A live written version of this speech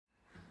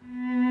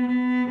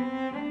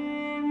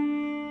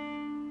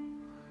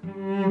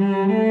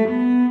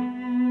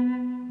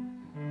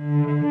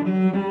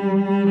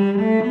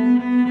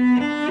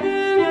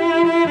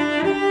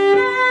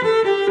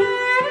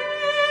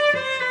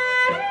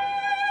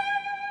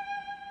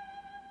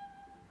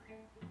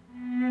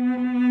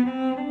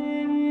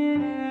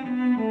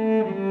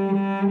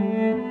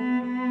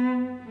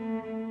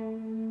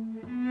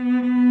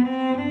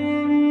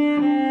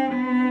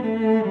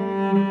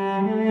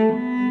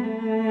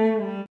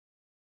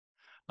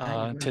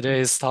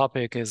Today's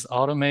topic is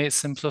automate,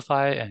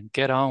 simplify, and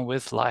get on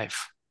with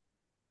life.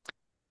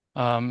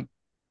 Screen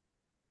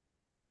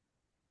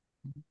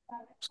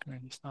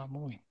is not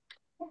moving.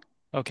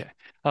 Okay.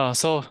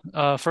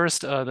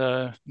 First,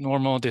 the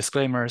normal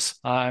disclaimers.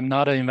 I'm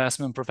not an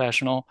investment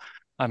professional.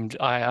 I'm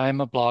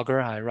a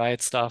blogger. I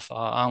write stuff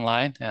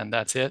online, and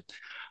that's it.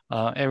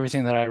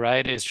 Everything that I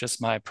write is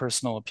just my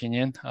personal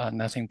opinion,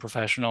 nothing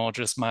professional,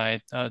 just my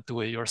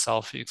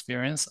do-it-yourself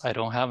experience. I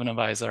don't have an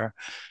advisor,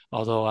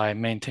 although I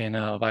maintain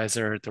an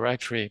advisor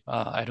directory.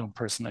 I don't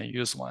personally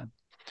use one.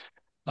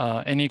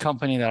 Any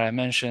company that I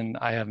mentioned,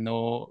 I have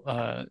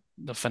no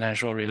the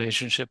financial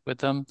relationship with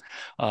them.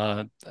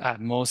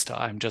 At most,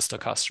 I'm just a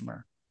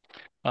customer.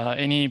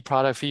 Any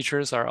product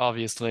features are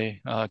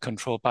obviously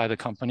controlled by the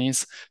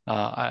companies.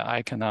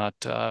 I cannot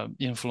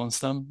influence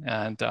them,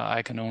 and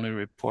I can only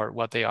report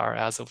what they are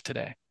as of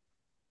today.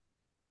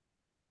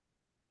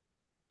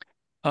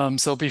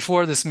 So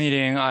before this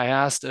meeting, I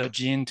asked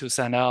Gene to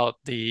send out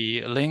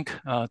the link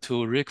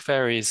to Rick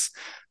Ferry's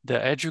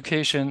The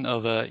Education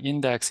of an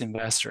Index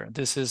Investor.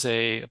 This is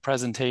a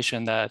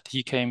presentation that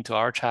he came to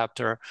our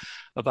chapter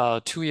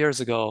about 2 years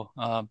ago,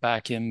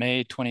 back in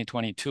May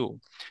 2022.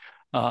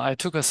 I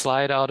took a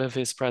slide out of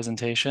his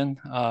presentation.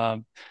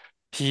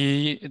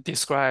 He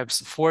describes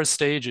 4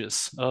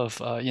 stages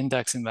of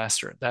index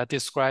investor. That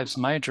describes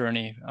my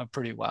journey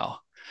pretty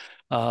well.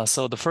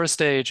 So the first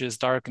stage is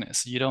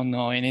darkness. You don't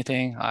know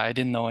anything. I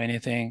didn't know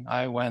anything.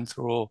 I went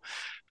through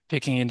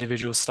picking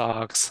individual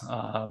stocks,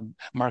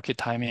 market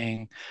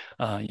timing,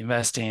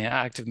 investing,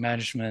 active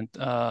management,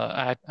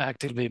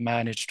 actively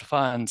managed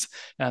funds,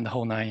 and the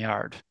whole 9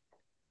 yards.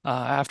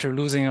 After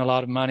losing a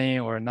lot of money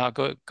or not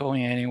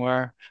going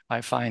anywhere, I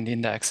find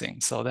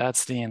indexing. So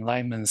that's the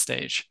enlightenment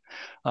stage.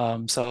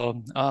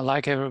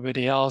 Like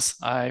everybody else,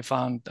 I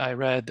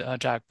read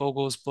Jack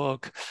Bogle's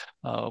book,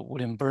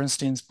 William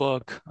Bernstein's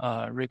book,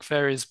 Rick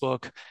Ferry's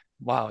book.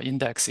 Wow,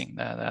 indexing,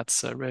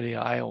 that's really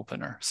an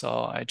eye-opener.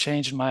 So I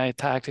changed my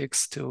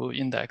tactics to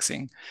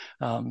indexing.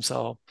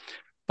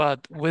 But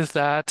with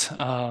that,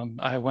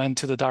 I went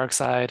to the dark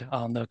side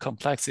on the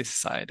complexity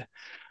side.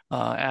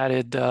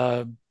 Added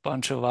a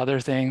bunch of other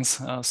things,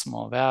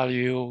 small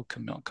value,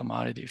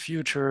 commodity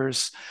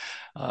futures,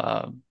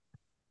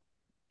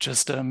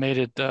 just made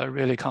it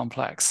really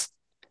complex.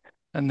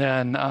 And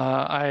then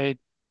I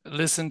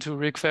listened to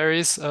Rick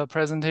Ferry's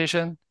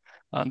presentation.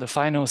 The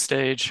final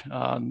stage,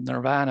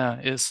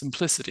 Nirvana, is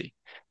simplicity.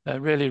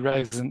 That really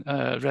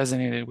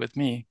resonated with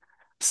me.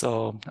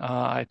 So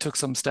I took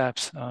some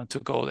steps to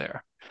go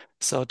there.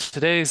 So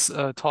today's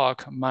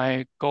talk,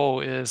 my goal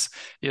is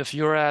if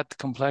you're at the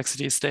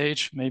complexity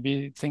stage,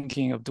 maybe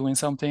thinking of doing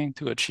something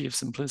to achieve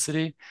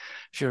simplicity.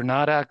 If you're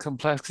not at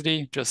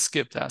complexity, just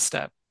skip that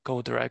step,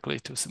 go directly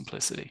to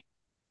simplicity.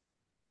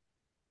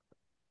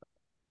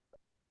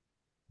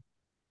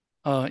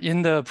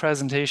 In the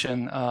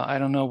presentation, I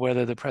don't know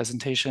whether the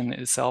presentation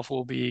itself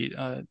will be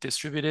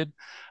distributed.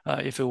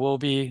 If it will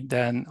be,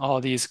 then all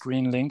these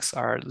green links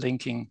are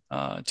linking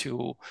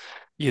to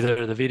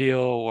either the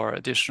video or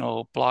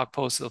additional blog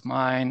posts of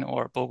mine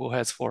or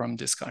Bogleheads forum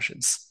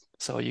discussions.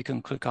 So you can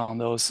click on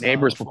those.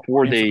 Neighbors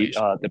before they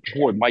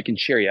poured Mike and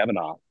Cherry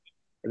Avenant,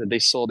 and then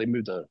they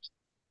moved to.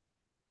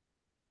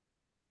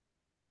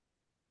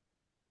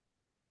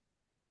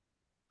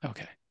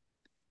 Okay.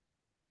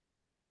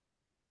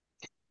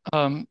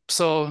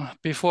 So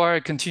before I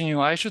continue,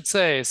 I should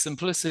say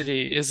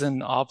simplicity isn't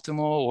optimal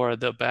or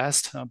the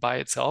best by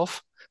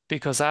itself,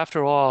 because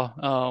after all,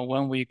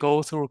 when we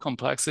go through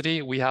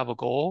complexity, we have a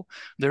goal.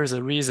 There's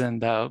a reason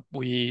that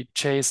we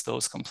chase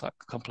those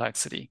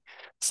complexity.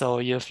 So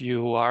if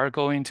you are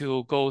going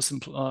to go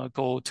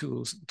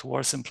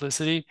towards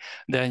simplicity,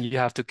 then you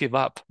have to give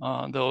up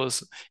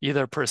those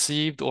either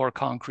perceived or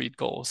concrete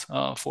goals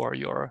for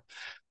your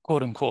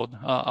quote unquote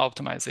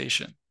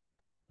optimization.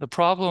 The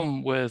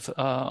problem with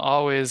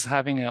always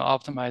having an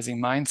optimizing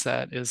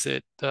mindset is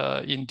it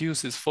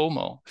induces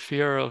FOMO,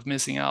 fear of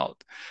missing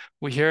out.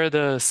 We hear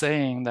the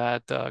saying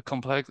that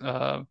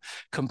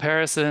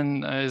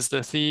comparison is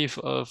the thief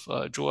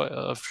of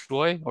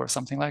joy, or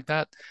something like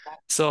that.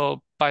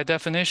 So by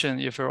definition,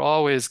 if you're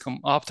always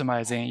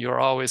optimizing, you're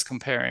always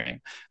comparing.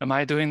 Am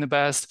I doing the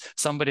best?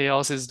 Somebody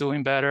else is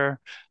doing better.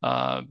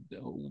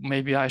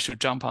 Maybe I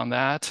should jump on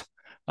that.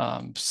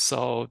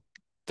 So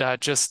that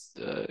just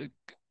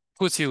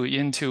puts you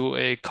into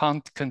a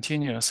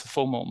continuous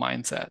FOMO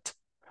mindset.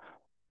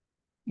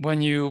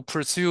 When you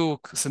pursue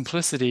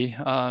simplicity,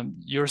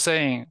 you're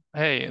saying,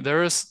 hey,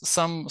 there's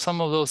some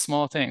of those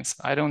small things.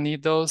 I don't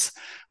need those.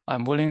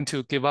 I'm willing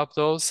to give up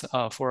those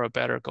for a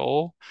better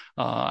goal.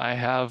 I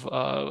have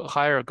a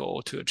higher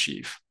goal to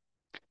achieve.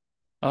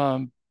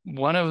 One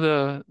of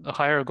the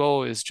higher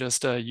goal is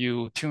just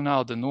you tune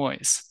out the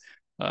noise.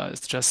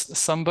 It's just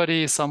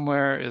somebody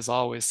somewhere is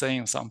always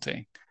saying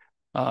something.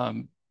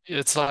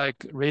 It's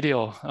like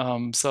radio.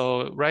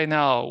 So right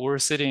now we're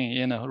sitting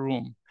in a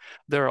room.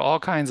 There are all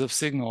kinds of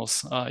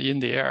signals in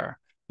the air.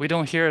 We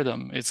don't hear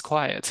them. It's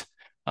quiet.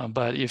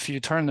 But if you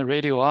turn the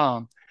radio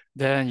on,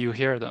 then you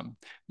hear them.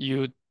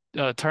 You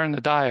turn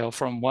the dial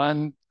from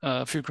one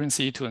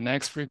frequency to the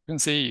next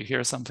frequency, you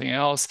hear something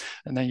else,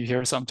 and then you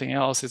hear something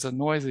else. It's a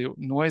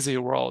noisy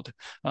world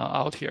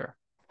out here.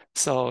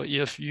 So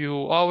if you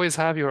always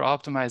have your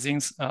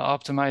optimizing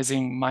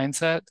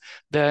mindset,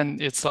 then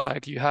it's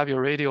like you have your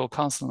radio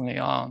constantly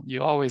on.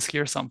 You always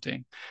hear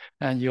something,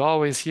 and you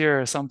always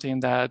hear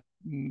something that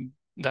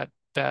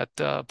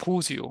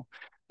pulls you,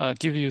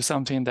 give you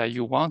something that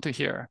you want to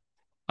hear.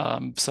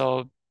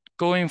 So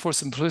going for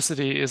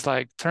simplicity is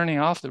like turning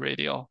off the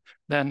radio.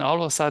 Then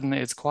all of a sudden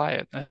it's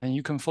quiet, and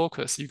you can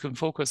focus. You can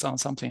focus on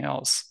something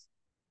else.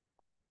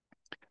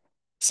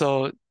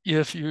 So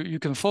if you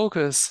can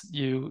focus,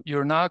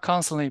 you're not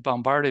constantly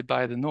bombarded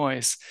by the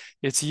noise,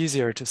 it's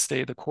easier to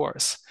stay the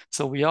course.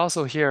 So we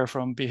also hear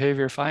from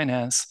behavior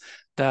finance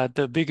that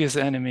the biggest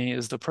enemy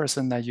is the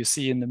person that you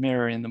see in the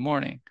mirror in the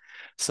morning.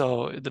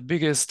 So the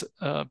biggest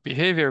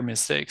behavior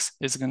mistakes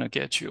is going to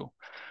get you.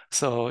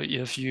 So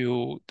if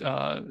you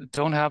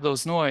don't have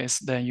those noise,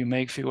 then you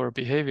make fewer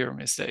behavior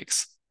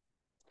mistakes.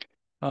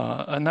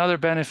 Another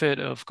benefit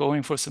of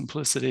going for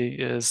simplicity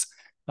is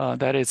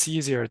that it's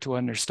easier to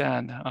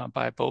understand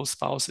by both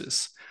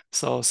spouses.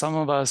 So some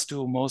of us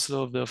do most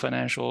of the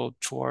financial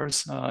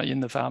chores in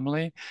the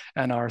family,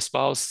 and our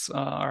spouse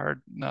are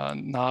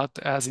not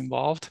as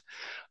involved.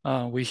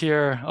 We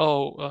hear,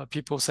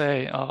 people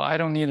say, I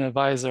don't need an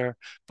advisor,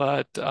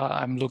 but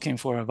I'm looking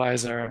for an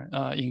advisor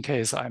in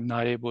case I'm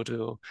not able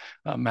to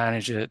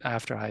manage it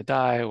after I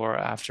die or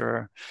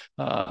after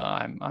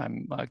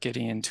I'm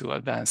getting into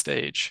advanced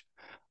age.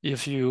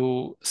 If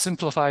you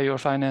simplify your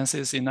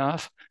finances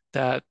enough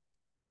that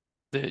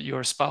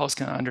your spouse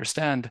can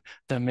understand,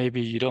 then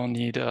maybe you don't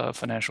need a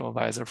financial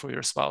advisor for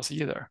your spouse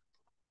either.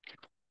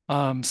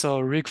 So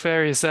Rick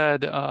Ferry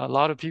said a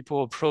lot of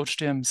people approached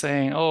him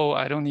saying, oh,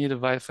 I don't need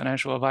a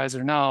financial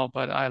advisor now,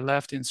 but I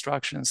left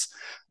instructions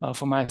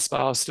for my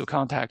spouse to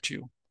contact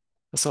you.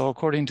 So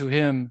according to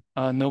him,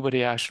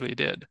 nobody actually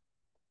did.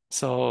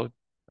 So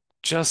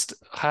just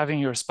having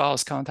your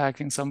spouse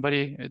contacting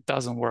somebody, it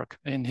doesn't work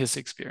in his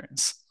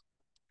experience.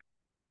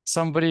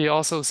 Somebody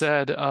also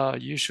said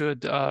you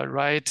should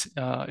write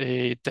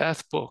a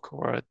death book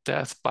or a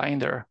death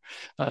binder,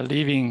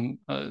 leaving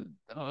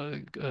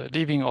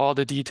all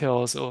the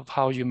details of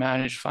how you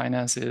manage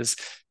finances,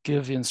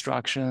 give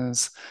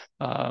instructions,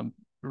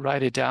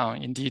 write it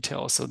down in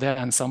detail, so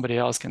then somebody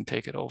else can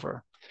take it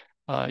over.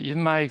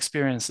 In my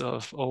experience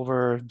of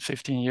over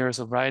 15 years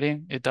of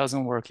writing, it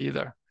doesn't work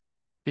either.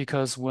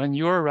 Because when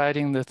you're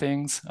writing the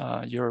things,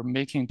 you're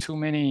making too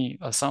many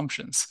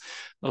assumptions.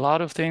 A lot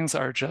of things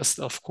are just,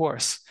 of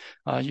course.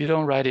 You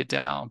don't write it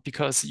down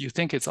because you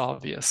think it's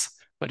obvious,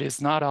 but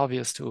it's not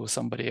obvious to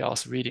somebody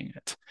else reading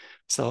it.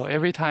 So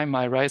every time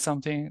I write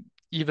something,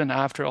 even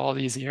after all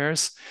these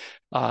years,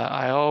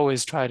 I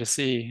always try to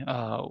see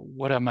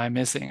what am I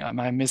missing? Am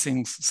I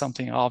missing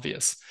something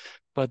obvious?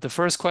 But the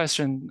first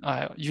question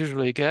I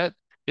usually get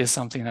is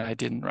something that I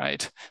didn't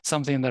write,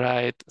 something that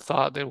I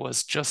thought that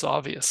was just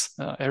obvious.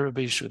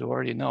 Everybody should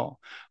already know,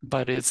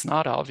 but it's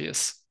not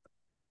obvious.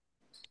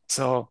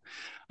 So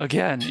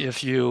again,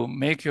 if you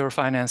make your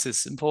finances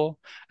simple,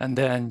 and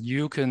then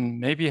you can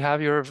maybe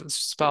have your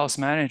spouse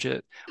manage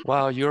it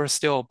while you're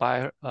still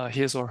by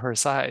his or her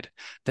side,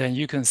 then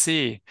you can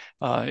see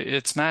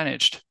it's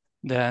managed.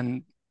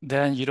 Then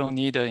you don't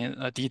need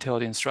a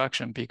detailed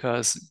instruction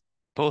because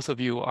both of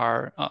you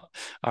are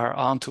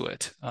onto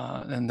it,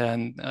 and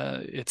then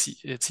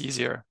it's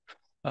easier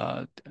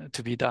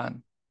to be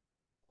done.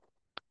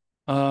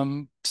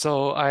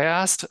 So I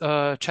asked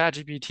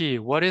ChatGPT,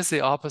 what is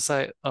the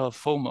opposite of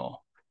FOMO?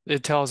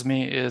 It tells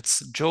me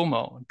it's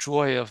JOMO,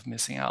 joy of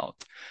missing out.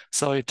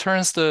 So it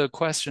turns the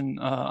question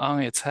on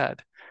its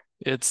head.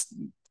 It's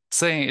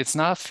saying it's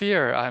not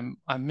fear I'm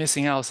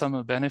missing out some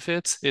of the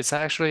benefits. It's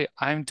actually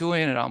I'm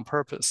doing it on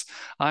purpose.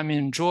 I'm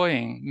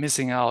enjoying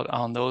missing out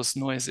on those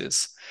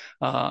noises.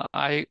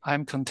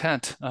 I'm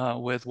content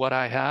with what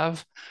I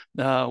have.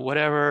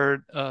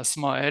 Whatever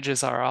small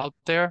edges are out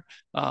there,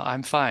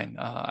 I'm fine.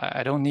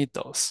 I don't need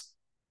those.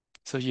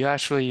 So you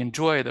actually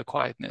enjoy the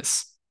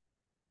quietness.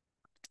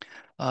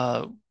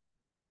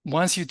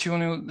 Once you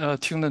tune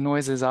the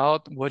noises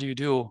out, what do you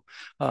do?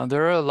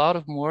 There are a lot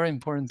of more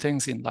important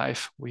things in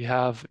life. We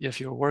have,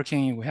 if you're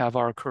working, we have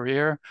our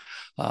career,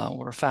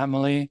 or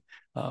family,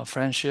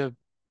 friendship,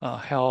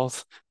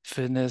 health,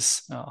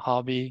 fitness,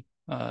 hobby,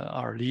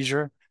 our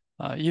leisure,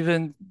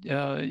 even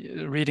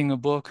reading a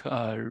book,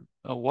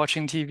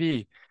 watching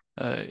TV.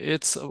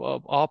 It's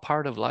all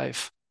part of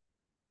life.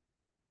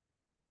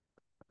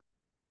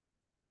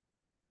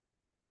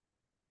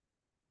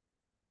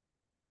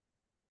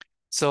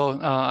 So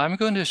I'm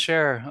going to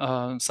share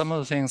some of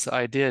the things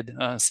I did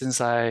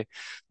since I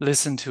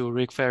listened to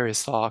Rick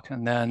Ferry's talk,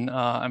 and then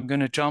I'm going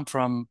to jump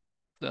from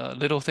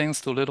little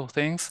things to little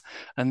things,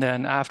 and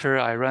then after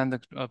I ran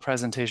the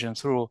presentation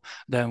through,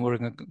 then we're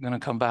going to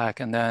come back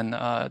and then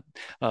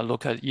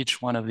look at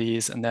each one of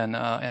these and then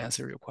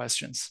answer your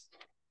questions.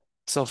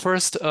 So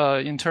first,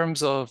 in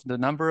terms of the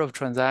number of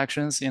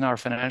transactions in our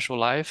financial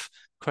life,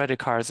 credit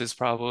cards is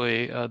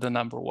probably the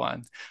number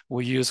one.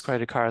 We use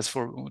credit cards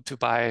to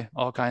buy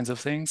all kinds of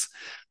things.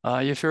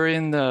 If you're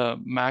in the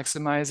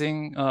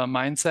maximizing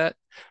mindset,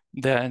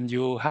 then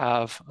you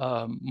have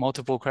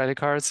multiple credit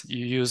cards.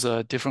 You use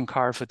a different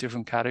card for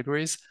different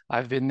categories.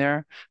 I've been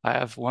there. I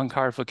have one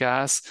card for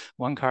gas,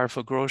 one card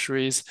for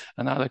groceries,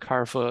 another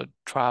card for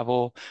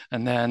travel,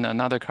 and then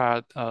another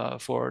card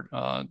for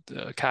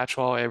the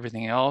catch-all,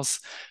 everything else.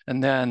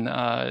 And then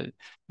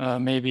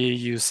maybe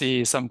you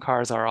see some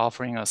cards are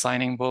offering a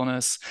signing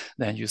bonus,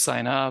 then you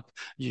sign up,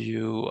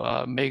 you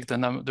make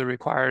the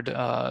required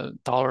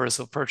dollars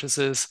of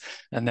purchases,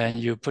 and then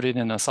you put it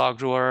in a sock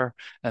drawer,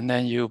 and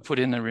then you put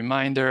in a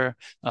reminder.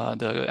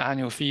 The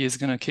annual fee is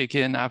going to kick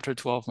in after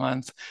 12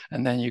 months,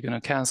 and then you're going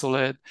to cancel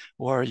it,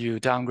 or you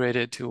downgrade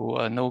it to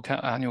a no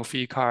annual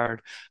fee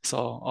card. So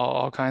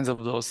all kinds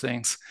of those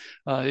things.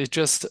 It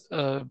just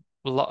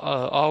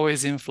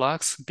always in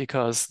flux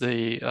because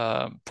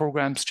the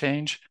programs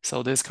change.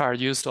 So this card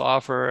used to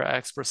offer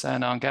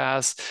X% on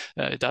gas,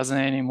 it doesn't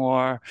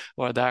anymore,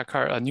 or that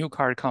card, a new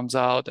card comes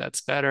out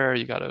that's better,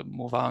 you got to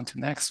move on to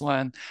next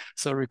one.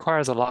 So it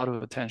requires a lot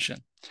of attention.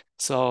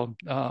 So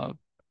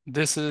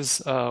this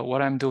is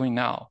what I'm doing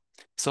now.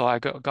 So I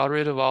got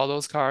rid of all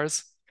those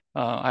cards.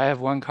 I have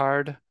one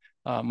card.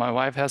 My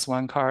wife has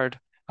one card.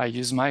 I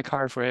use my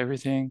card for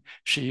everything.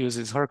 She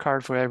uses her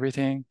card for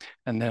everything.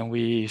 And then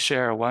we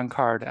share one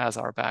card as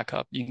our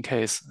backup in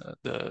case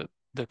the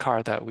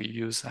card that we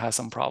use has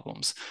some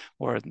problems.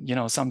 Or,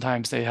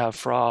 sometimes they have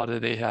fraud,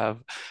 they're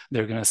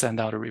going to send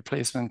out a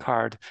replacement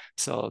card.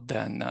 So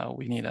then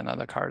we need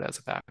another card as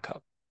a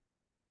backup.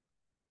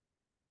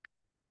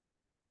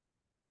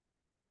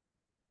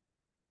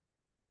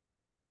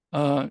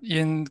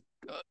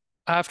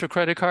 After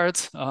credit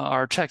cards,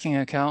 our checking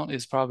account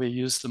is probably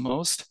used the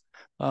most.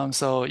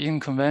 So in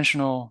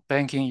conventional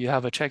banking, you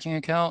have a checking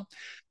account,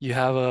 you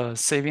have a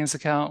savings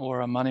account or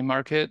a money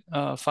market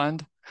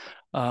fund.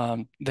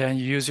 Then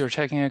you use your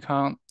checking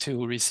account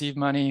to receive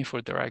money for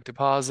direct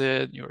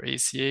deposit, your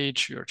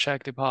ACH, your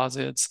check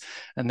deposits,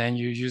 and then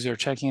you use your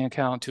checking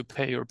account to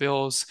pay your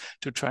bills,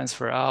 to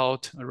transfer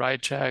out,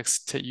 write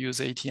checks, to use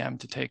ATM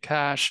to take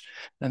cash,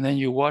 and then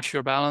you watch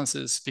your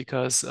balances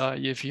because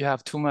if you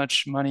have too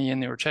much money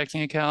in your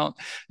checking account,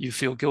 you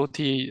feel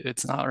guilty,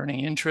 it's not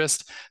earning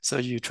interest, so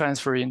you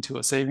transfer into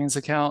a savings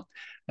account.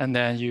 And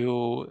then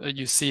you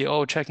see,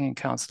 oh, checking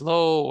account's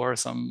low or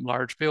some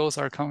large bills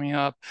are coming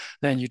up.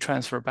 Then you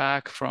transfer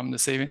back from the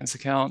savings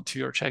account to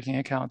your checking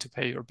account to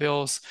pay your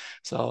bills.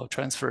 So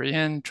transfer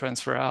in,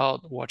 transfer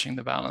out, watching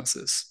the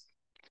balances.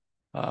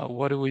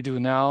 What do we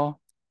do now?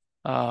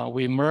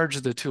 We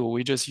merge the two.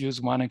 We just use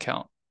one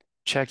account,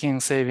 checking,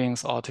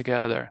 savings all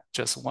together,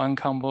 just one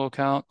combo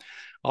account.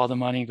 All the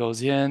money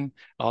goes in,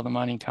 all the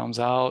money comes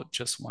out,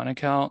 just one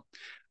account.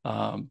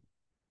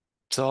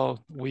 So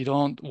we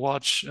don't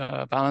watch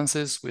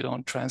balances, we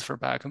don't transfer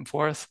back and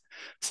forth.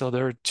 So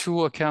there are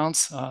two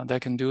accounts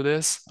that can do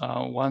this.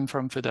 One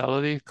from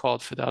Fidelity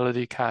called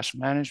Fidelity Cash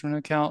Management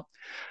Account.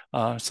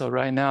 So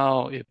right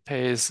now it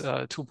pays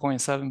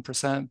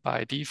 2.7%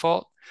 by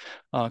default.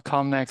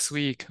 Come next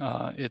week,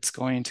 it's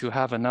going to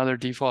have another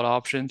default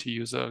option to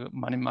use a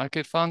money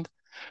market fund.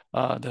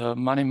 The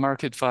money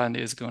market fund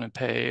is going to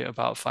pay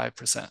about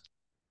 5%.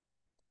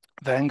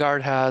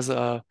 Vanguard has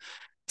a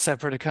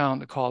separate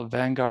account called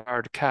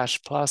Vanguard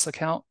Cash Plus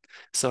account.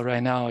 So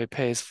right now it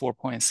pays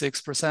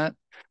 4.6%.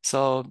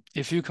 So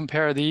if you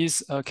compare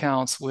these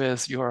accounts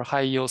with your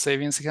high yield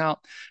savings account,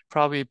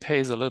 probably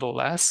pays a little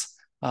less,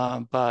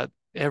 but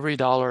every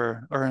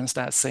dollar earns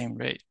that same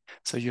rate.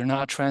 So you're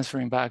not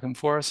transferring back and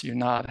forth. You're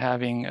not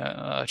having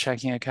a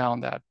checking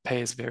account that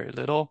pays very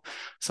little.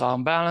 So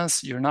on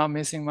balance, you're not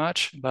missing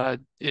much, but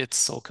it's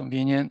so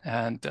convenient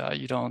and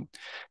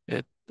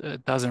it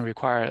doesn't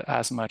require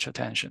as much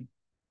attention.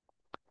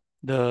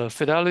 The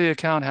Fidelity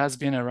account has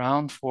been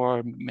around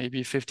for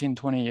maybe 15,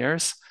 20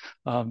 years.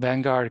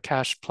 Vanguard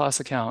Cash Plus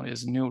account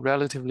is new,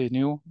 relatively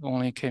new,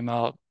 only came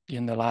out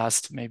in the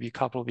last maybe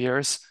couple of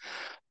years.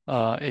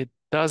 It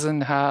doesn't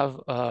have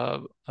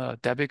a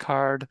debit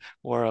card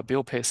or a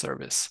bill pay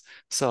service.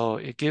 So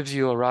it gives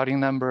you a routing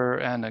number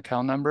and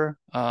account number.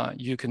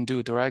 You can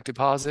do direct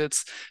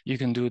deposits, you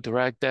can do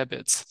direct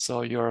debits.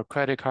 So your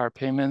credit card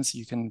payments,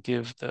 you can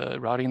give the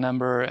routing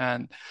number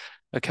and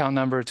account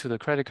number to the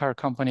credit card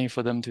company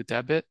for them to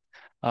debit.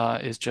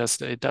 It's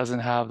just, it doesn't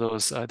have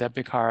those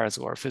debit cards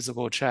or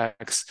physical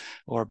checks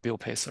or bill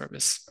pay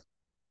service.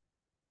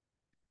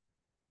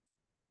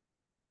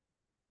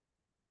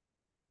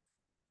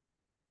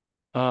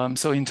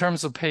 So in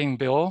terms of paying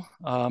bill,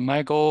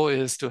 my goal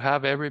is to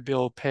have every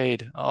bill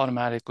paid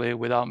automatically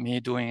without me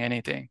doing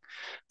anything.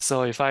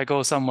 So if I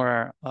go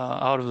somewhere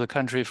out of the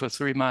country for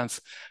 3 months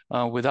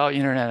without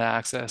internet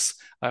access,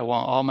 I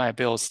want all my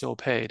bills still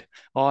paid.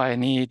 All I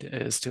need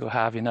is to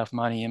have enough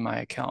money in my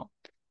account.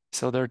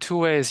 So there are two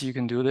ways you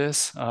can do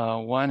this.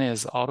 One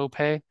is auto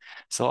pay.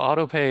 So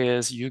auto pay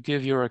is you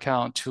give your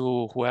account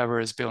to whoever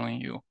is billing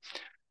you.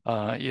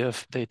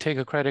 If they take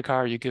a credit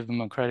card, you give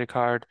them a credit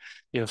card.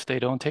 If they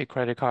don't take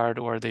credit card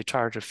or they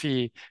charge a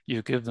fee,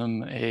 you give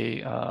them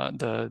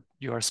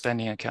your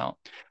spending account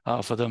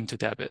for them to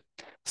debit.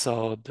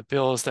 So the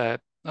bills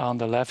that on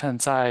the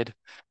left-hand side,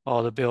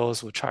 all the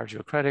bills will charge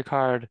your credit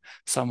card.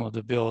 Some of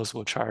the bills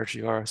will charge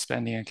your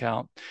spending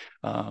account.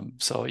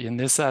 So in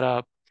this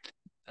setup,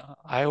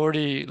 I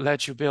already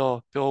let you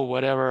bill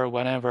whatever,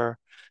 whenever.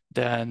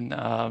 Then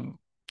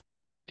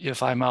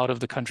if I'm out of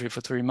the country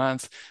for 3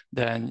 months,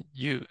 then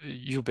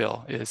you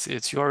bill.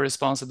 It's your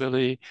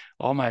responsibility.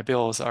 All my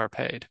bills are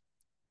paid.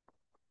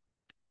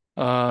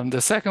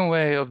 The second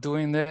way of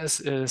doing this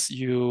is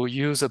you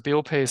use a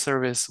bill pay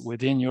service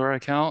within your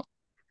account.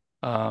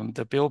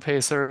 The bill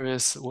pay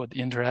service would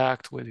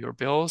interact with your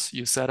bills.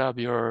 You set up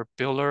your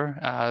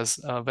biller as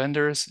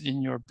vendors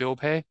in your bill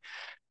pay.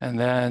 And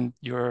then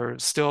you're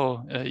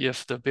still,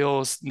 if the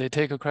bills, they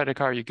take a credit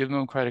card, you give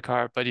them a credit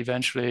card, but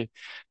eventually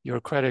your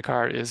credit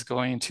card is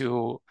going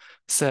to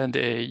send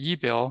a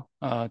e-bill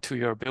to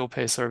your bill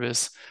pay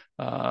service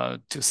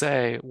to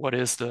say what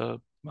is the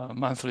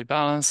monthly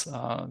balance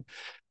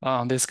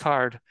on this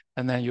card,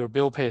 and then your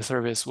bill pay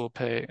service will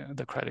pay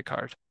the credit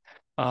card.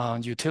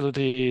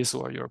 Utilities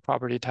or your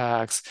property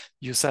tax,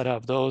 you set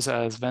up those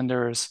as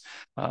vendors.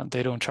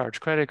 They don't charge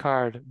credit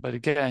card, but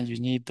again, you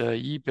need the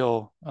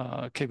e-bill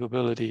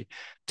capability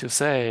to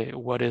say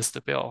what is the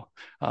bill.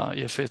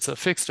 If it's a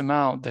fixed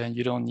amount, then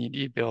you don't need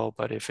e-bill,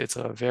 but if it's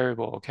a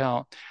variable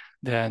account,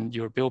 then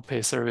your bill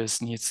pay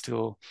service needs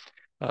to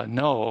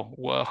know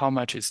how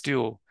much is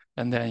due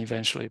and then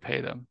eventually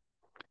pay them.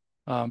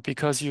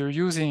 Because you're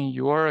using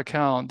your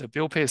account, the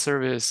bill pay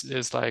service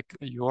is like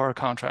your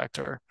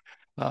contractor.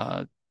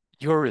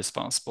 You're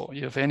responsible.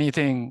 If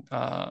anything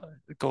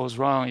goes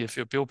wrong, if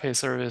your bill pay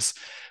service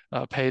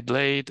paid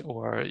late,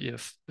 or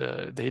if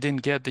they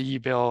didn't get the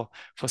e-bill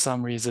for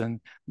some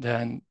reason,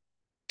 then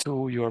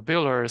to your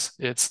billers,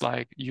 it's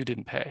like you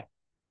didn't pay.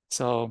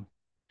 So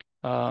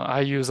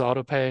I use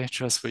autopay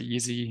just for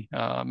easy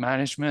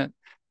management.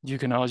 You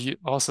can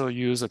also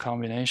use a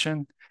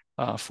combination.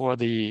 For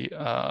the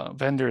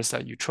vendors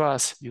that you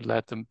trust, you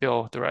let them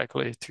bill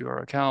directly to your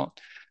account.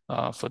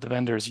 For the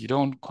vendors you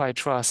don't quite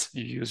trust,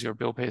 you use your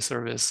bill pay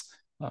service,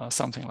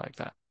 something like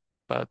that.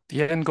 But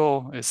the end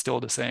goal is still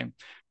the same.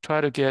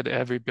 Try to get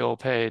every bill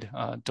paid.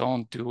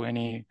 Don't do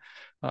any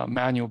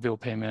manual bill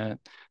payment,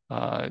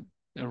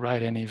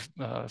 write any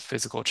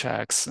physical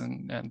checks,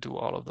 and do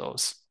all of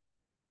those.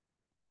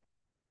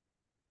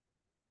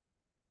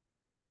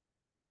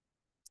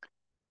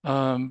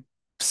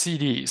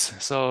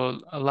 CDs. So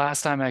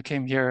last time I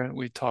came here,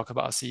 we talked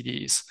about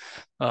CDs.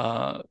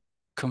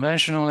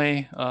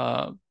 Conventionally,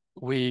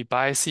 we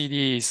buy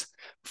CDs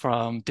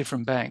from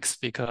different banks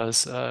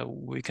because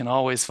we can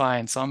always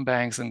find some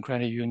banks and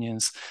credit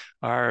unions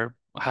are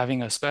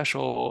having a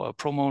special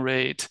promo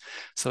rate.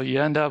 So you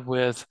end up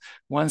with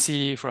one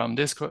CD from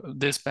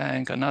this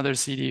bank, another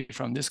CD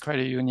from this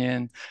credit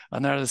union,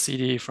 another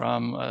CD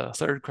from a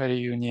third credit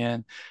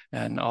union,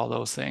 and all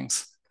those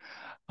things.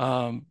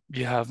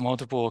 You have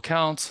multiple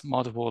accounts,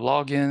 multiple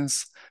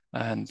logins,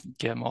 and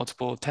get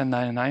multiple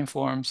 1099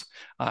 forms.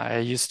 I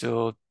used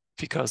to,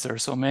 because there are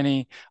so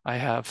many, I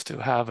have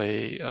to have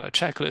a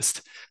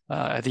checklist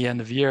at the end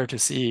of the year to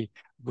see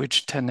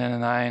which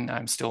 1099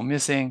 I'm still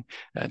missing.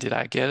 Did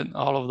I get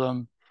all of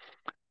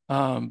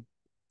them?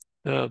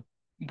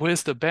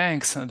 With the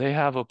banks, they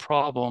have a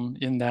problem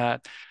in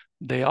that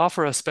they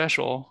offer a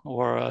special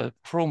or a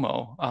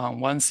promo on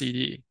one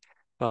CD.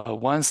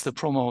 But once the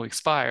promo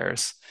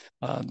expires,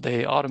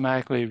 they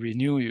automatically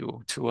renew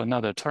you to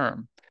another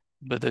term.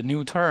 But the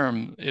new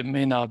term, it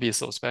may not be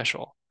so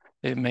special.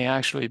 It may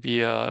actually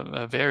be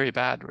a very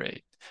bad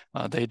rate.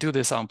 They do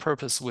this on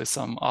purpose with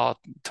some odd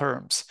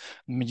terms.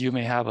 You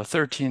may have a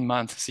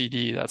 13-month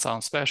CD that's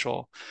on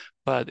special,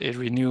 but it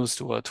renews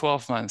to a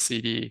 12-month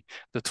CD.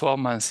 The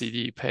 12-month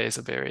CD pays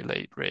a very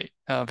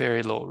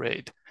low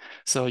rate.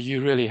 So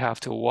you really have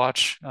to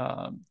watch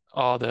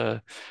all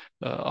the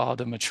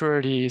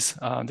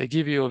maturities. They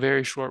give you a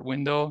very short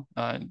window.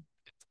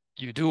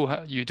 You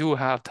do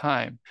have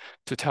time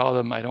to tell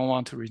them I don't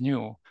want to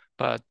renew.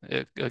 But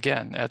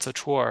again, it's a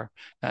chore.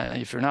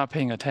 And if you're not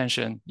paying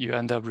attention, you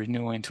end up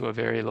renewing to a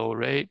very low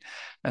rate.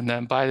 And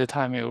then by the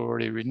time it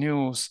already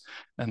renews,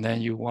 and then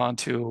you want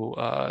to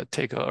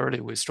take an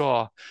early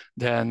withdrawal,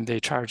 then they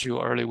charge you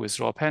early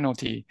withdrawal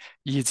penalty,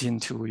 eats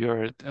into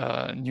your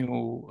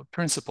new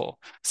principal.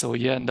 So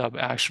you end up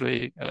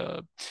actually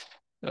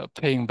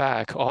paying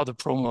back all the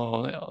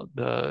promo,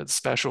 the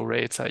special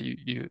rates that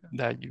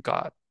you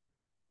got.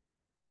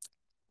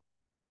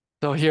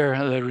 So here,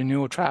 the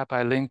renewal trap,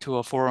 I linked to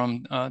a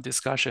forum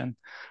discussion.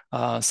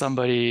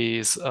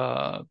 Somebody's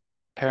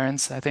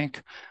parents, I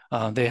think,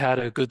 they had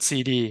a good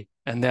CD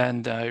and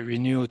then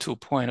renewed to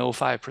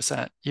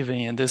 0.05%, even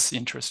in this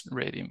interest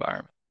rate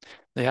environment.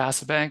 They asked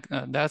the bank,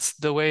 that's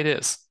the way it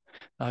is.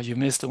 You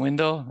missed the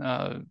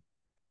window,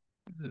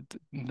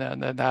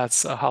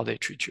 that's how they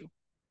treat you.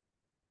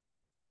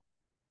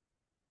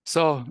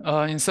 So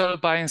instead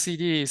of buying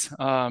CDs,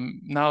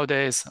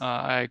 nowadays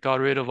I got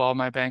rid of all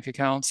my bank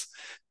accounts.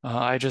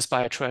 I just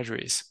buy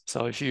treasuries.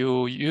 So if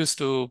you used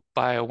to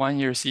buy a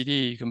 1-year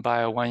CD, you can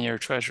buy a 1-year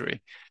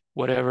treasury.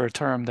 Whatever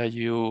term that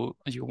you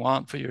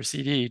want for your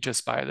CD,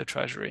 just buy the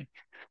treasury.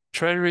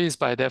 Treasuries,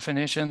 by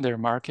definition, they're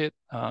market,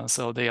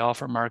 so they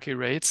offer market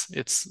rates.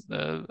 It's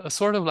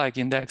sort of like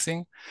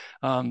indexing.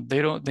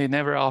 They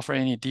never offer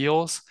any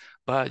deals,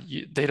 but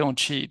they don't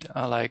cheat,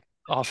 like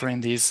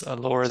offering these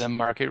lower than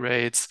market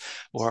rates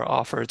or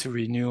offer to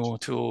renew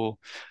to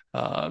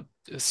uh,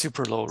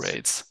 super low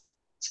rates.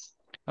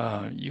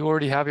 You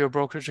already have your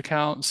brokerage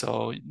account,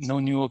 so no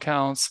new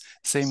accounts,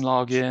 same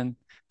login,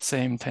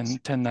 same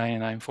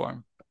 1099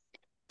 form.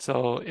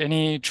 So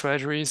any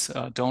treasuries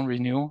don't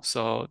renew.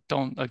 So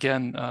don't,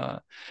 again,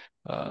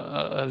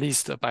 at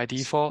least by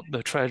default,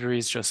 the treasury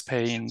is just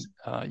paying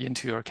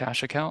into your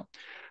cash account.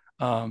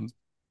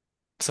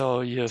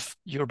 So if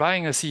you're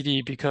buying a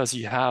CD because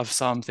you have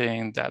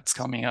something that's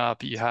coming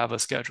up, you have a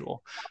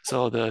schedule.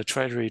 So the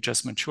treasury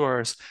just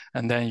matures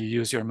and then you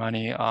use your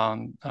money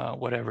on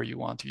whatever you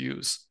want to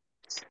use.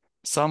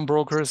 Some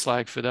brokers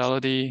like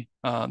Fidelity,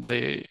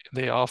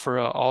 they offer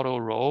an auto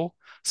roll,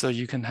 so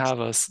you can have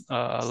a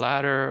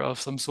ladder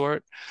of some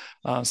sort.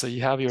 So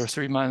you have your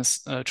 3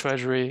 months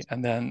treasury,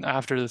 and then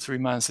after the 3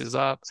 months is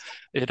up,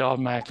 it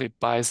automatically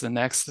buys the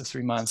next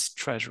 3 months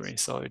treasury.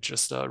 So it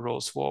just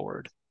rolls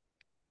forward.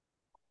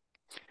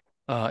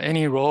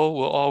 Any roll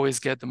will always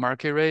get the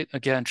market rate.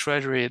 Again,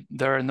 treasury,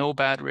 there are no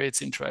bad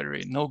rates in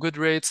treasury. No good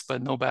rates,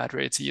 but no bad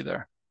rates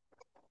either.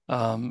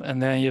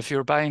 And then if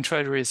you're buying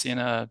treasuries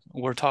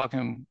we're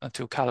talking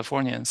to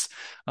Californians,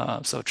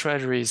 so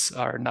treasuries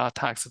are not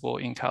taxable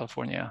in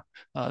California.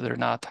 They're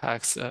not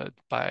taxed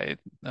by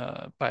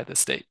the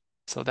state,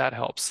 so that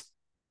helps.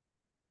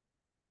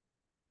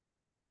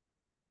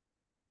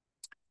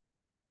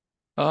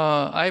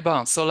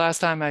 I-bonds. So last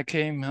time I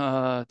came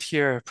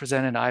here,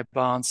 presented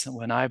I-bonds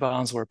when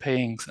I-bonds were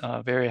paying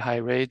very high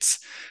rates.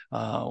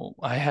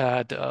 I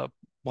had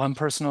one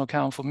personal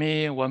account for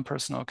me, one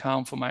personal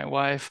account for my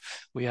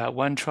wife. We had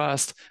one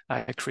trust.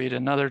 I created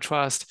another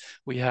trust.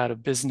 We had a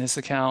business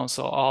account.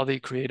 So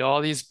create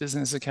all these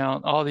business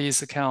account, all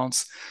these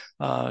accounts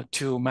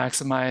to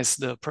maximize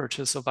the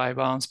purchase of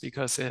I-bonds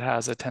because it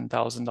has a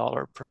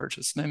 $10,000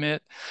 purchase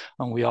limit.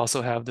 And we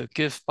also have the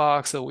gift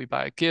box, so we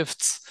buy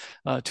gifts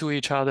to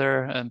each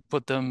other and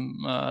put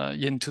them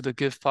into the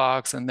gift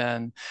box and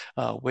then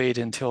wait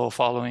until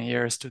following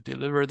years to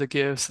deliver the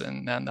gifts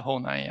and then the whole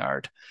 9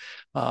 yard.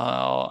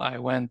 I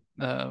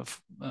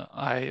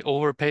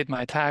overpaid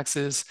my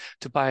taxes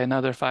to buy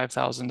another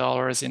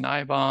 $5,000 in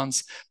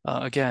I-bonds,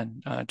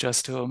 again,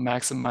 just to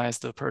maximize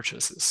the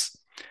purchases.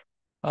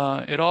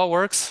 It all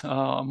works.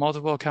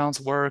 Multiple accounts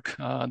work.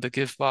 The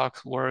gift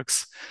box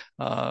works.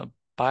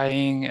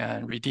 Buying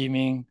and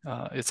redeeming,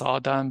 it's all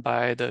done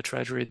by the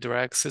Treasury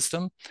Direct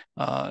system,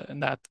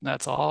 and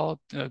that's all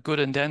good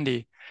and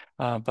dandy.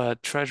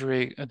 But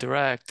Treasury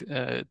Direct,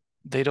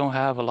 they don't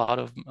have a lot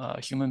of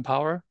human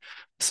power.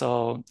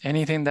 So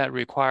anything that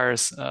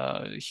requires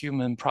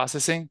human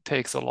processing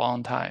takes a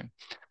long time.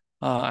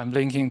 I'm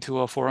linking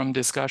to a forum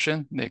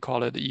discussion. They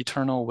call it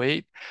eternal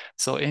wait.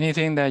 So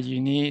anything that you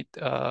need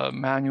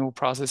manual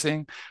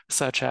processing,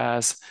 such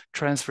as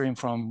transferring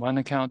from one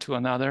account to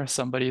another.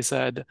 Somebody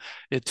said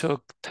it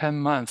took 10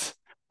 months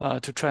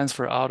to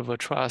transfer out of a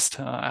trust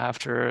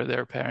after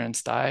their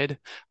parents died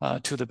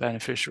to the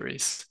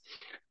beneficiaries.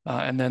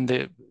 And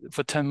then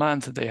for 10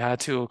 months, they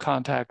had to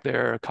contact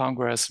their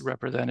Congress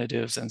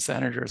representatives and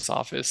senators'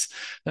 office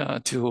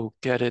to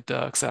get it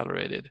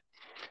accelerated.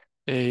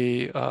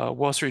 A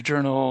Wall Street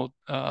Journal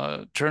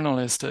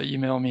journalist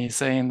emailed me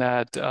saying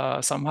that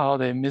somehow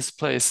they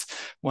misplaced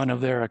one of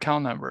their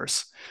account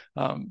numbers.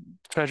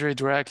 Treasury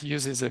Direct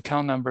uses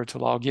account number to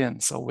log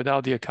in. So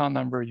without the account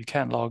number, you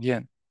can't log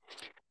in.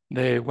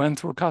 They went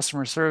through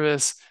customer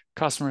service.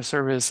 Customer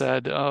service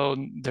said, oh,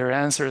 their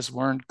answers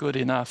weren't good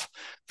enough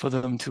for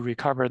them to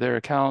recover their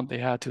account. They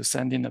had to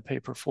send in a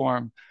paper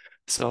form.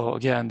 So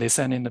again, they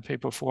sent in the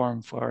paper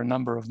form for a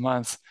number of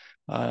months,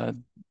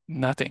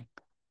 nothing.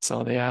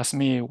 So they asked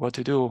me what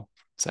to do.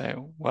 Say,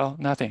 well,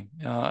 nothing.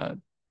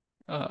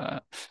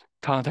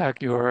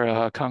 Contact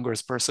your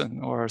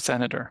congressperson or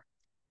senator.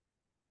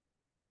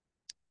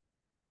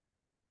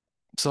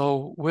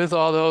 So with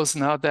all those,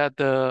 now that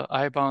the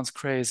I-bonds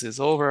craze is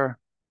over,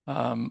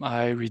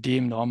 I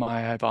redeemed all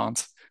my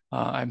I-bonds.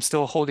 I'm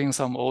still holding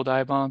some old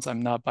I-bonds.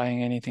 I'm not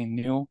buying anything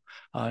new,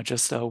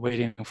 just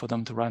waiting for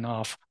them to run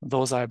off.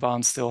 Those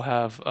I-bonds still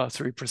have a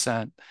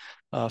 3%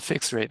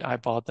 fixed rate. I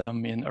bought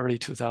them in early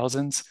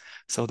 2000s,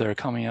 so they're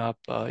coming up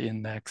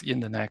in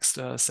the next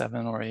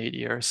 7 or 8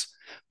 years.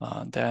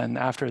 Then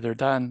after they're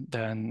done,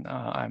 then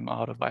I'm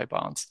out of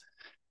I-bonds.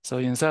 So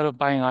instead of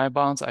buying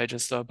I-bonds, I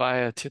just buy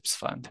a TIPS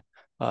fund.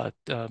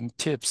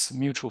 TIPS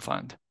mutual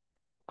fund.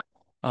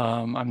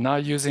 I'm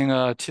not using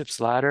a TIPS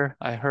ladder.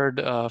 I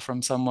heard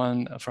from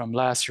someone from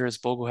last year's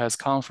Bogleheads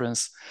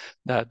conference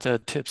that the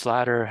TIPS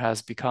ladder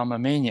has become a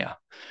mania.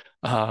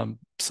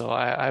 So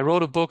I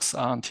wrote a books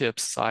on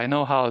tips. So I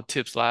know how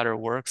tips ladder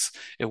works.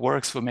 It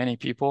works for many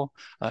people.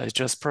 It's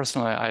just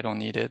personally, I don't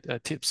need it. A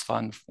tips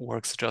fund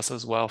works just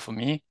as well for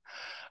me.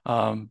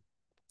 Um,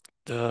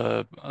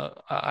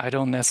 I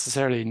don't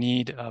necessarily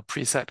need a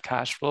preset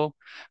cash flow.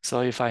 So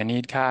if I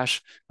need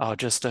cash, I'll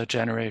just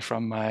generate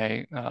from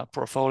my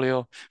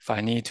portfolio. If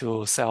I need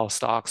to sell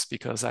stocks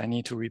because I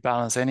need to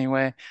rebalance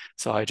anyway,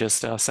 so I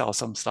just sell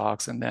some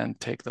stocks and then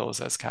take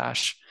those as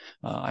cash.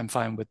 I'm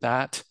fine with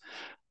that.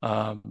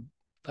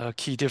 A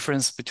key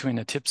difference between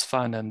a tips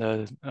fund and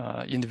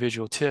the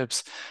individual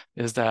tips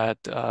is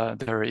that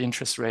there are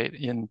interest rate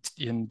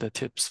in the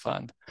tips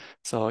fund.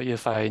 So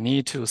if I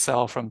need to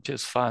sell from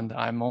tips fund,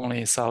 I'm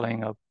only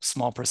selling a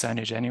small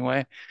percentage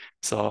anyway.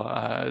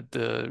 So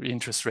the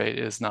interest rate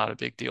is not a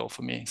big deal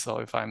for me. So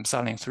if I'm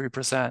selling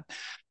 3%,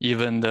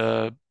 even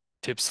the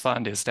tips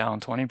fund is down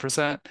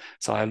 20%.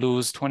 So I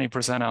lose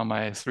 20% on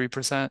my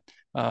 3%.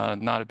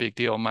 Not a big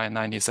deal. My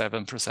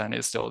 97%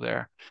 is still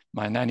there.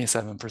 My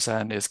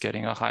 97% is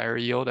getting a higher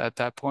yield at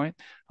that point.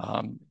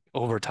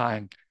 Over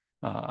time,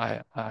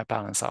 I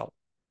balance out.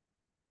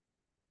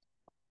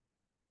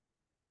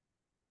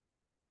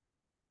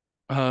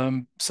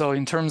 So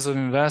in terms of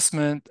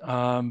investment,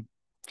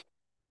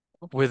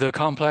 with a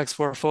complex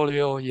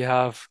portfolio, you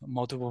have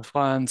multiple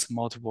funds,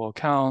 multiple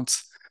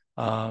accounts.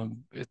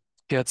 It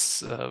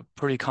gets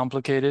pretty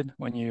complicated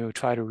when you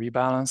try to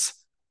rebalance.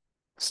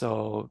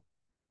 So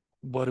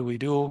what do we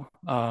do?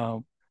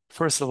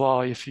 First of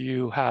all, if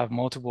you have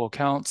multiple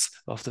accounts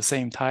of the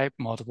same type,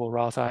 multiple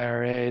Roth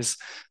IRAs,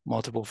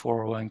 multiple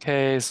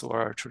 401ks,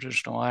 or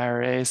traditional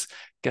IRAs,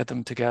 get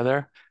them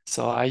together.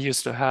 So I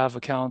used to have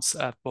accounts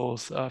at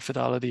both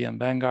Fidelity and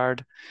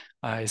Vanguard.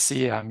 I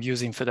see I'm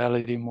using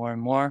Fidelity more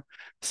and more.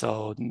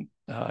 So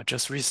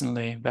just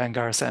recently,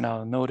 Vanguard sent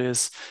out a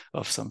notice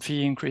of some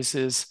fee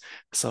increases.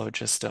 So it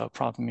just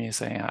prompted me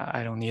saying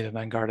I don't need a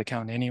Vanguard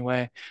account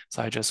anyway.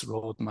 So I just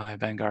rolled my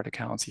Vanguard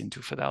accounts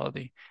into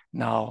Fidelity.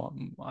 Now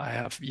I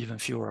have even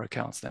fewer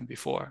accounts than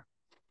before.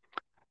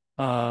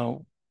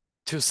 To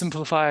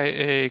simplify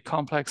a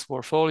complex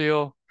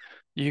portfolio,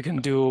 you can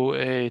do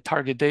a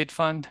target date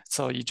fund.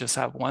 So you just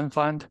have one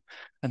fund,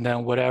 and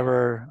then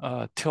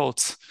whatever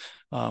tilts,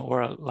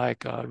 or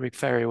like Rick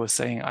Ferry was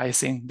saying,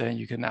 icing, then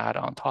you can add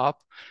on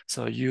top.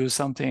 So use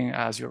something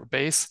as your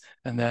base,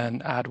 and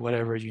then add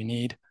whatever you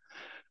need.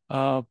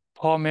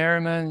 Paul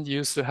Merriman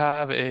used to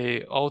have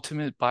a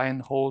ultimate buy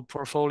and hold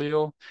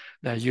portfolio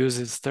that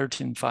uses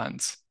 13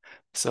 funds.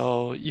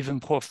 So even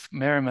Paul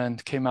Merriman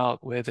came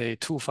out with a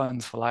 2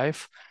 funds for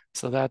life.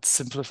 So that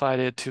simplified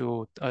it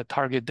to a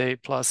target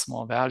date plus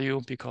small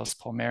value, because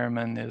Paul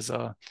Merriman is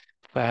a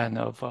fan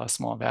of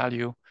small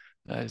value.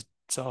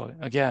 So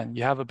again,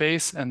 you have a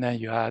base and then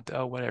you add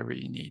whatever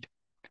you need.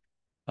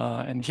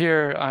 And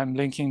here I'm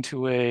linking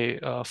to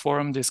a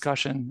forum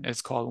discussion.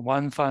 It's called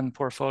One Fund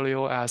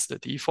Portfolio as the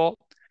default.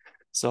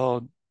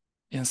 So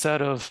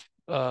instead of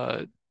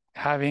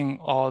having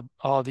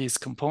all these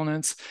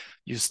components,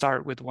 you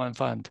start with one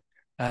fund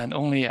and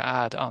only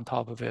add on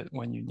top of it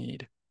when you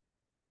need.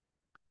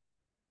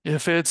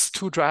 If it's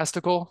too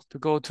drastical to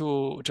go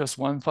to just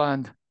one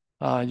fund,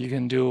 you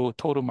can do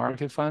total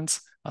market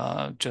funds,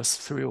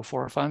 just 3 or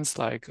 4 funds,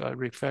 like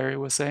Rick Ferry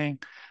was saying.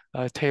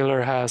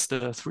 Taylor has the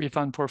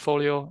 3-fund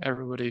portfolio.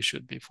 Everybody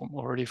should be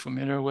already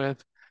familiar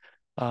with.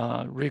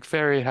 Rick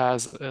Ferry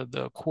has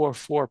the core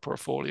 4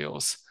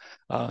 portfolios.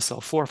 So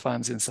 4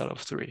 funds instead of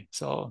 3.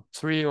 So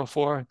 3 or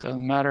 4,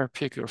 doesn't matter,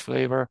 pick your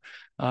flavor.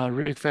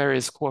 Rick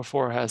Ferry's core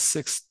 4 has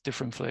 6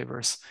 different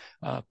flavors.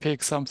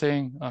 Pick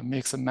something,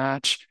 mix and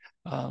match,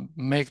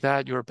 make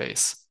that your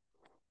base.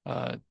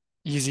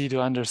 Easy to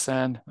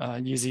understand,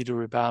 easy to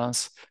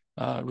rebalance.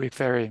 Rick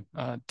Ferry,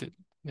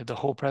 the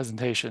whole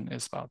presentation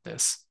is about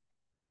this.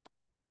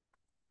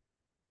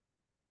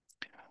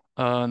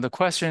 The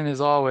question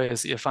is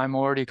always, if I'm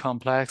already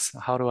complex,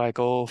 how do I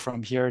go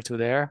from here to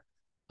there?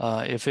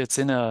 If it's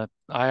in a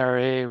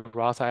IRA,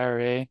 Roth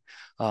IRA,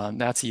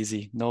 that's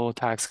easy, no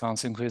tax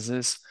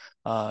consequences.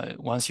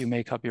 Once you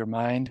make up your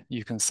mind,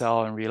 you can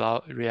sell and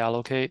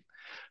reallocate.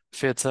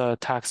 If it's a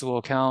taxable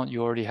account,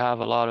 you already have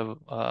a lot of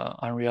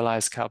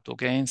unrealized capital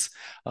gains.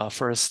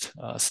 First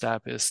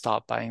step is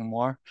stop buying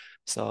more.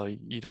 So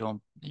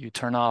you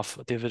turn off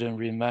dividend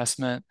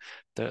reinvestment,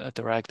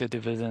 direct the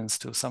dividends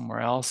to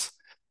somewhere else.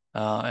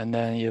 And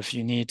then if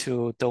you need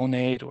to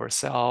donate or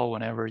sell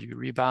whenever you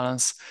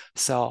rebalance,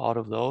 sell out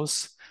of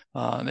those,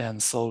 then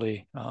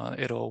slowly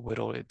it'll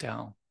whittle it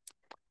down.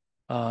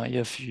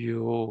 If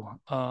you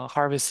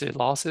harvested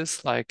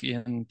losses, like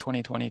in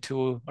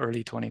 2022,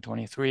 early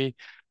 2023,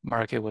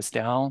 market was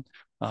down,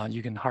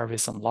 you can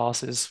harvest some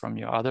losses from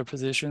your other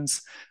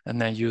positions and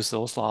then use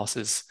those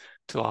losses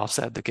to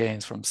offset the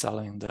gains from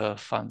selling the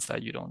funds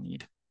that you don't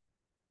need.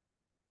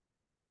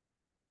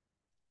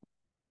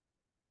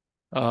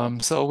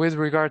 So with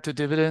regard to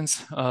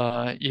dividends,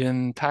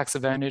 in tax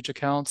advantage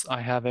accounts,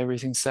 I have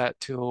everything set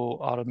to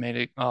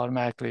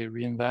automatically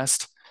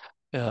reinvest.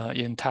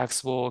 in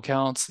taxable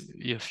accounts.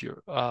 If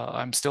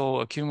I'm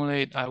still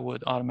accumulate, I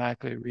would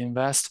automatically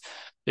reinvest,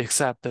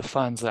 except the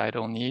funds that I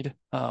don't need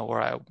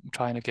or I'm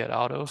trying to get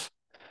out of.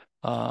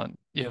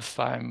 If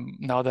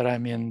now that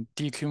I'm in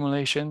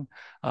decumulation,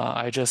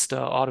 I just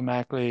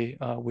automatically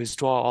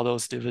withdraw all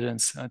those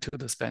dividends to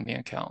the spending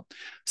account.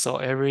 So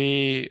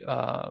every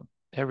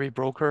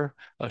broker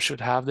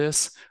should have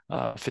this.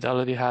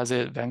 Fidelity has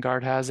it,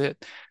 Vanguard has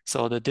it.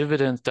 So the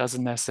dividend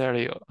doesn't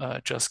necessarily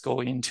just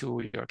go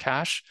into your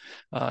cash.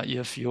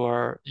 If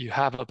you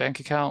have a bank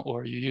account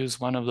or you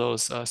use one of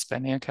those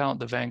spending account,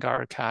 the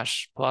Vanguard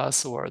Cash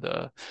Plus or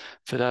the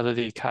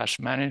Fidelity Cash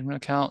Management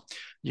account,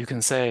 you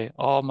can say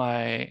all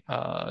my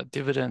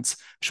dividends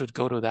should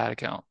go to that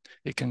account.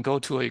 It can go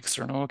to an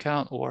external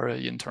account or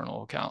an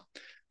internal account.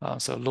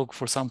 So look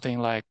for something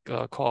like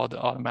called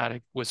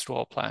automatic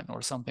withdrawal plan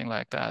or something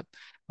like that.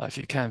 If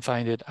you can't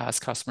find it,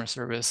 ask customer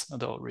service,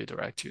 they'll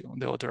redirect you.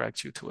 They'll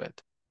direct you to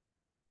it.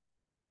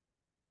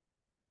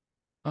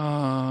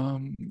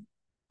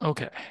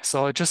 Okay,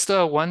 so just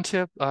one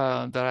tip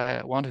that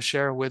I want to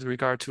share with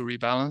regard to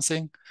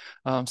rebalancing.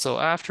 So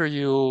after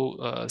you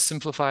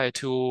simplify it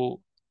to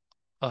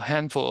a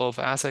handful of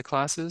asset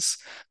classes,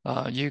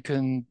 you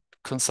can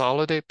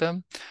consolidate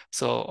them.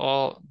 So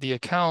all the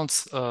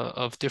accounts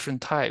of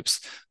different types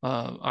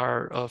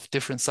are of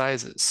different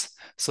sizes.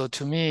 So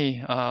to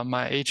me,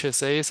 my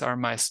HSAs are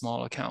my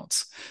small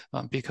accounts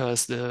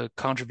because the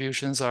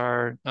contribution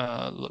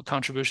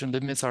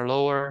limits are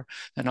lower,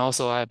 and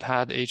also I've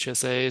had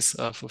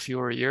HSAs for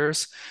fewer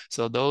years.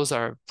 So those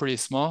are pretty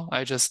small.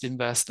 I just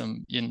invest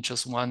them in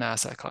just one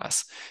asset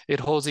class.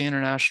 It holds the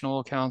international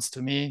accounts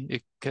to me.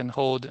 It can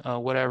hold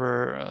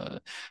whatever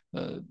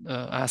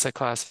asset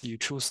class you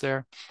choose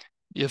there.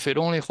 If it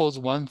only holds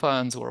one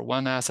fund or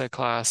one asset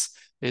class,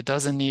 it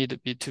doesn't need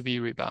to be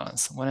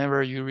rebalanced.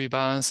 Whenever you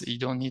rebalance, you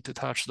don't need to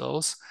touch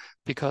those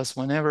because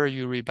whenever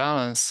you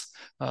rebalance,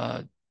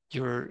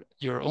 you're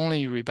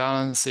only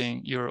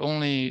rebalancing, you're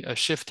only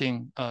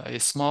shifting a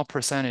small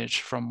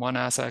percentage from one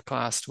asset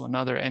class to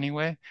another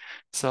anyway.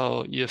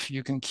 So if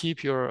you can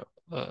keep your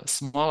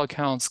small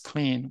accounts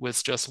clean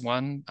with just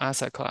one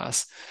asset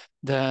class,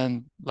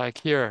 then like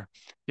here,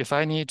 if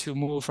I need to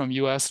move from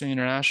US to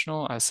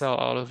international, I sell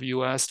out of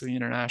US to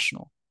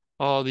international.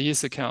 All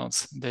these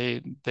accounts,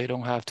 they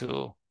don't have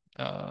to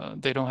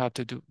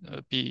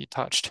be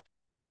touched.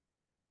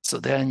 So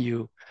then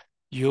you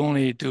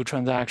only do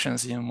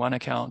transactions in one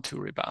account to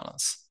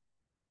rebalance.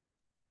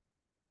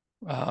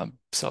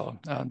 So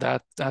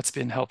that's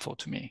been helpful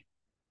to me.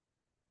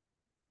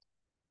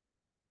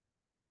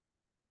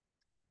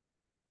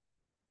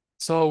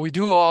 So we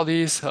do all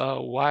these.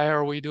 Why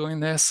are we doing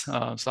this?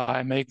 So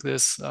I make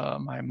this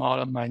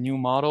my new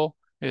model.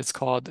 It's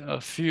called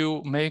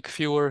make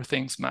fewer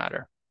things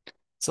matter.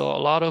 So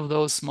a lot of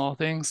those small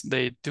things,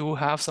 they do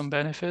have some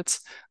benefits,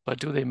 but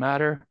do they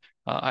matter?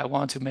 I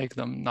want to make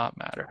them not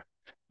matter.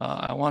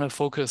 I want to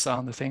focus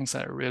on the things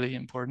that are really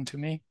important to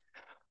me.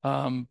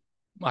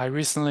 I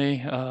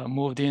recently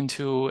moved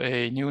into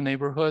a new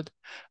neighborhood.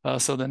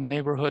 So the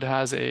neighborhood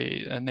has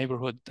a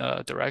neighborhood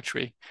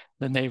directory.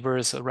 The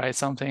neighbors write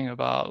something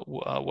about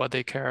what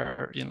they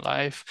care in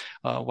life,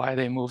 why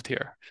they moved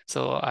here.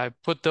 So I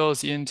put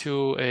those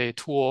into a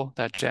tool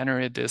that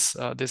generated this.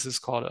 This is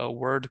called a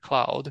word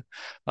cloud.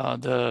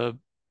 The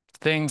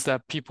things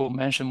that people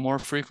mention more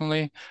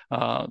frequently,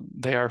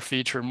 they are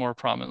featured more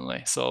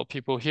prominently. So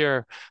people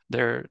here,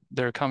 they're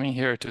coming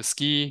here to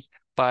ski,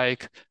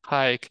 bike,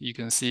 hike. You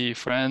can see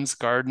friends,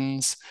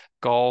 gardens,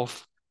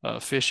 golf,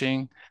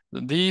 fishing.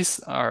 These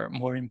are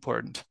more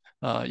important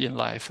in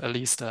life, at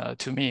least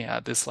to me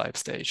at this life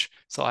stage.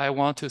 So I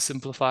want to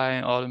simplify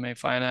and automate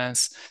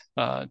finance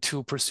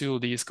to pursue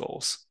these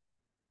goals.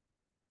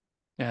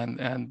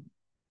 And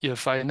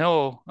if I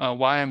know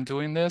why I'm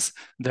doing this,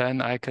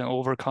 then I can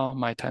overcome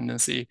my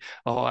tendency.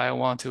 Oh, I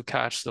want to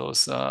catch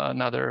those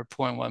another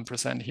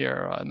 0.1%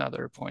 here, or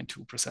another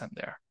 0.2%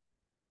 there.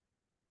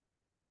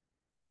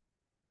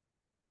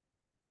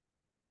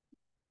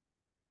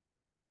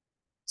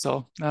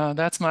 So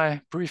that's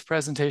my brief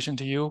presentation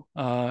to you.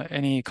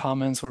 Any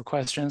comments or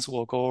questions,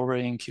 we'll go over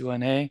in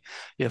Q&A.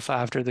 If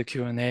after the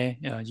Q&A,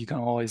 you can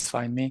always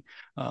find me.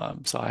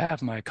 So I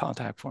have my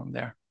contact form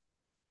there.